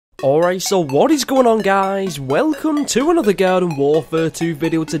Alright, so what is going on, guys? Welcome to another Garden Warfare 2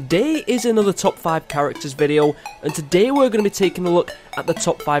 video. Today is another top 5 characters video, and today we're going to be taking a look at the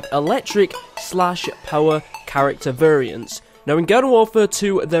top 5 electric / power character variants. Now in Garden Warfare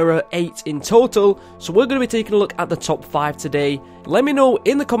 2 there are 8 in total, so we're going to be taking a look at the top 5 today. Let me know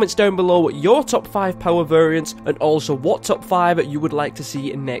in the comments down below your top 5 power variants and also what top 5 you would like to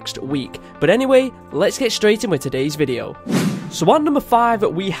see next week. But anyway, let's get straight in with today's video. So at number 5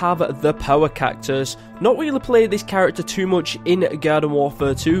 we have the Power Cactus. Not really played this character too much in Garden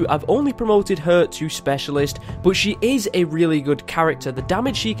Warfare 2, I've only promoted her to Specialist, but she is a really good character. The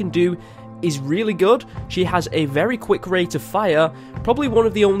damage she can do is really good. She has a very quick rate of fire. Probably one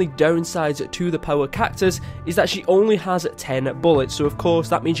of the only downsides to the Power Cactus is that she only has 10 bullets, so of course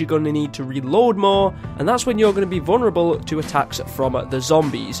that means you're going to need to reload more, and that's when you're going to be vulnerable to attacks from the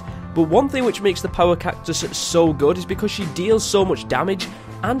zombies. But one thing which makes the Power Cactus so good is because she deals so much damage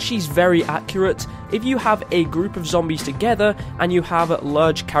and she's very accurate. If you have a group of zombies together and you have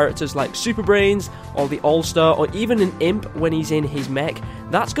large characters like Super Brains or the All-Star or even an Imp when he's in his mech,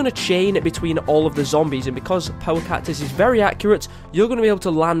 that's going to chain between all of the zombies, and because Power Cactus is very accurate, you're going to be able to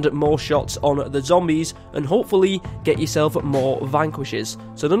land more shots on the zombies and hopefully get yourself more vanquishes.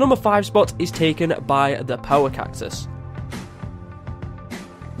 So the number 5 spot is taken by the Power Cactus.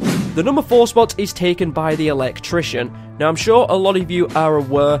 The number 4 spot is taken by the Electrician. Now I'm sure a lot of you are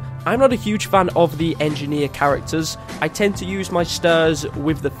aware, I'm not a huge fan of the engineer characters. I tend to use my stars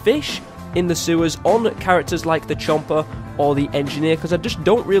with the fish in the sewers on characters like the Chomper or the Engineer, because I just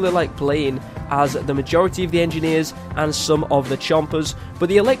don't really like playing as the majority of the Engineers and some of the Chompers, but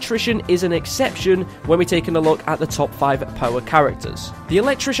the Electrician is an exception when we're taking a look at the top 5 power characters. The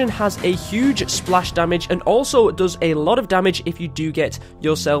Electrician has a huge splash damage and also does a lot of damage if you do get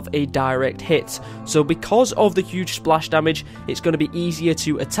yourself a direct hit. So because of the huge splash damage, it's going to be easier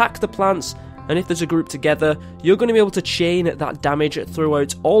to attack the plants, and if there's a group together, you're going to be able to chain that damage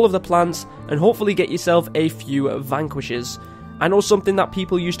throughout all of the plants and hopefully get yourself a few vanquishes. I know something that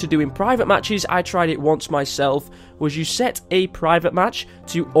people used to do in private matches, I tried it once myself, was you set a private match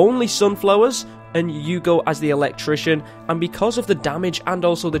to only sunflowers and you go as the Electrician, and because of the damage and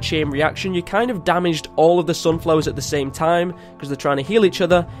also the chain reaction, you kind of damaged all of the sunflowers at the same time because they're trying to heal each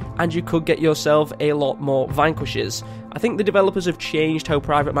other, and you could get yourself a lot more vanquishes. I think the developers have changed how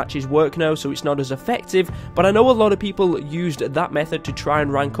private matches work now, so it's not as effective, but I know a lot of people used that method to try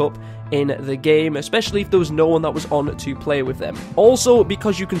and rank up in the game, especially if there was no one that was on to play with them. Also,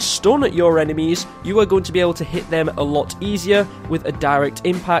 because you can stun your enemies, you are going to be able to hit them a lot easier with a direct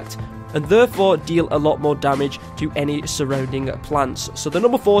impact, and therefore deal a lot more damage to any surrounding plants. So the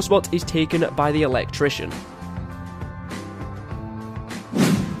number 4 spot is taken by the Electrician.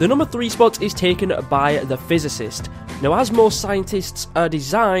 The number 3 spot is taken by the Physicist. Now, as most scientists are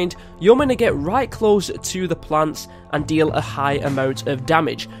designed, you're going to get right close to the plants and deal a high amount of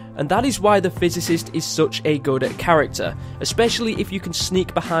damage, and that is why the Physicist is such a good character, especially if you can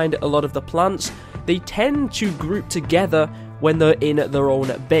sneak behind a lot of the plants. They tend to group together when they're in their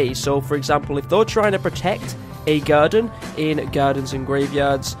own base. So for example, if they're trying to protect a garden in gardens and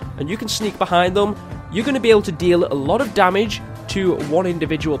graveyards and you can sneak behind them, you're going to be able to deal a lot of damage to one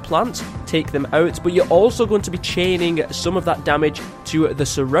individual plant, take them out, but you're also going to be chaining some of that damage to the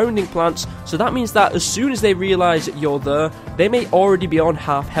surrounding plants. So that means that as soon as they realize you're there, they may already be on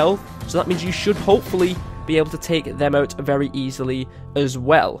half health, so that means you should hopefully be able to take them out very easily as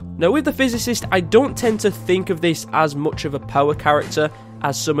well. Now with the Physicist, I don't tend to think of this as much of a power character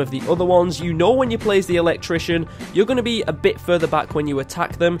as some of the other ones. You know, when you play as the Electrician, you're going to be a bit further back when you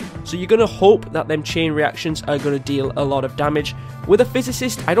attack them, so you're going to hope that them chain reactions are going to deal a lot of damage. With a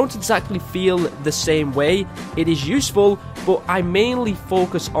Physicist, I don't exactly feel the same way. It is useful, but I mainly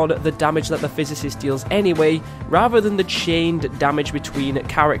focus on the damage that the Physicist deals anyway, rather than the chained damage between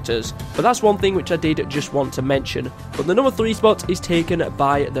characters. But that's one thing which I did just want to mention. But the number 3 spot is taken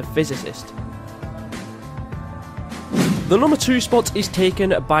by the Physicist. The number 2 spot is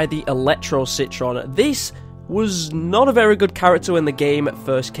taken by the Electro Citron. This was not a very good character when the game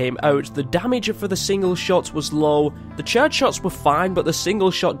first came out. The damage for the single shots was low, the charge shots were fine, but the single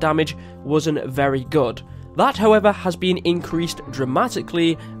shot damage wasn't very good. That, however, has been increased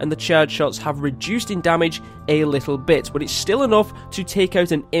dramatically, and the charge shots have reduced in damage a little bit, but it's still enough to take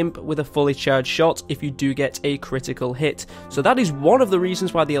out an Imp with a fully charged shot if you do get a critical hit. So that is one of the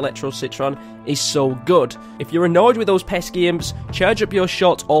reasons why the Electro Citron is so good. If you're annoyed with those pesky Imps, charge up your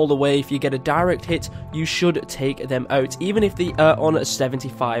shot all the way. If you get a direct hit, you should take them out, even if they are on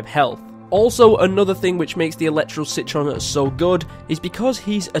 75 health. Also, another thing which makes the ZEROxCitron so good is because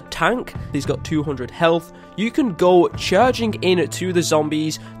he's a tank, he's got 200 health, you can go charging in to the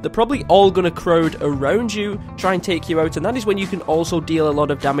zombies, they're probably all going to crowd around you, try and take you out, and that is when you can also deal a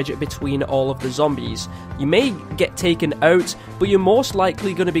lot of damage between all of the zombies. You may get taken out, but you're most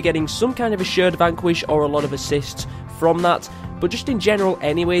likely going to be getting some kind of assured vanquish or a lot of assists from that. But just in general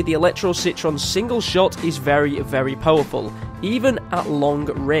anyway, the ZEROxCitron's single shot is very, very powerful, even at long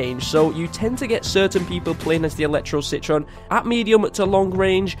range. So you tend to get certain people playing as the ZEROxCitron at medium to long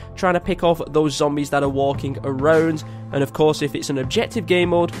range, trying to pick off those zombies that are walking around. And of course, if it's an objective game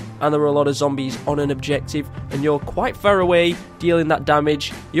mode and there are a lot of zombies on an objective and you're quite far away dealing that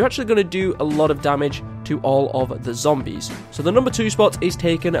damage, you're actually going to do a lot of damage to all of the zombies. So the number 2 spot is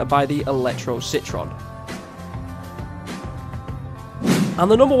taken by the ZEROxCitron. And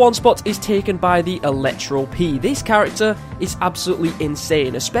the number 1 spot is taken by the Electro-P. This character is absolutely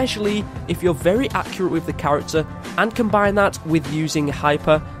insane, especially if you're very accurate with the character and combine that with using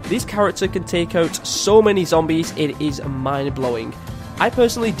Hyper. This character can take out so many zombies, it is mind-blowing. I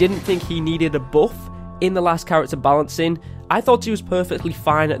personally didn't think he needed a buff in the last character balancing. I thought he was perfectly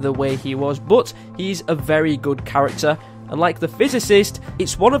fine the way he was, but he's a very good character. And like the physicist,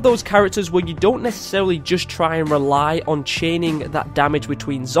 it's one of those characters where you don't necessarily just try and rely on chaining that damage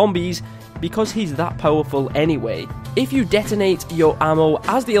between zombies, because he's that powerful anyway. If you detonate your ammo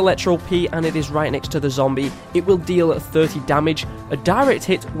as the Electro-P and it is right next to the zombie, it will deal 30 damage. A direct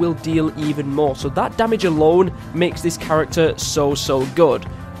hit will deal even more, so that damage alone makes this character so good.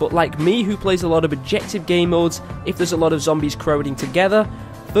 But like me, who plays a lot of objective game modes, if there's a lot of zombies crowding together,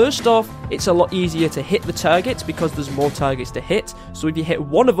 first off, it's a lot easier to hit the targets because there's more targets to hit, so if you hit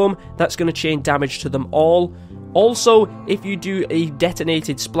one of them, that's going to chain damage to them all. Also, if you do a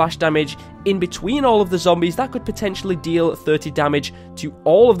detonated splash damage in between all of the zombies, that could potentially deal 30 damage to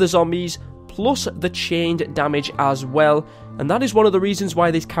all of the zombies, plus the chained damage as well, and that is one of the reasons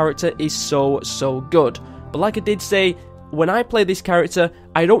why this character is so good. But like I did say, when I play this character,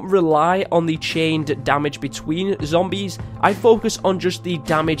 I don't rely on the chained damage between zombies, I focus on just the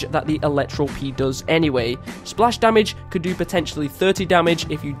damage that the Electro-P does anyway. Splash damage could do potentially 30 damage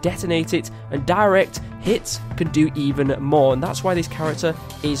if you detonate it, and direct hits could do even more, and that's why this character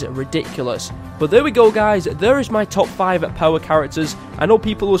is ridiculous. But there we go guys, there is my top 5 power characters. I know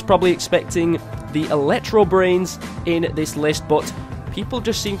people was probably expecting the Electro Brains in this list, but people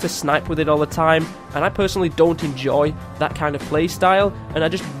just seem to snipe with it all the time, and I personally don't enjoy that kind of play style, and I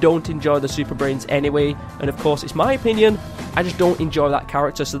just don't enjoy the Super Brains anyway, and of course it's my opinion, I just don't enjoy that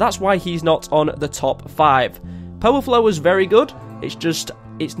character, so that's why he's not on the top 5. Power Flow was very good,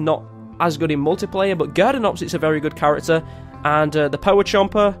 it's not as good in multiplayer, but Garden-Ops is a very good character, and the Power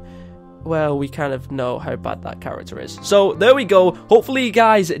Chomper, well, we kind of know how bad that character is. So there we go. Hopefully you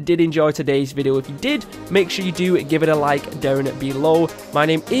guys did enjoy today's video. If you did, make sure you do give it a like down below. My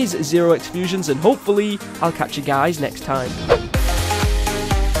name is ZEROxFUSIONZ, and hopefully I'll catch you guys next time.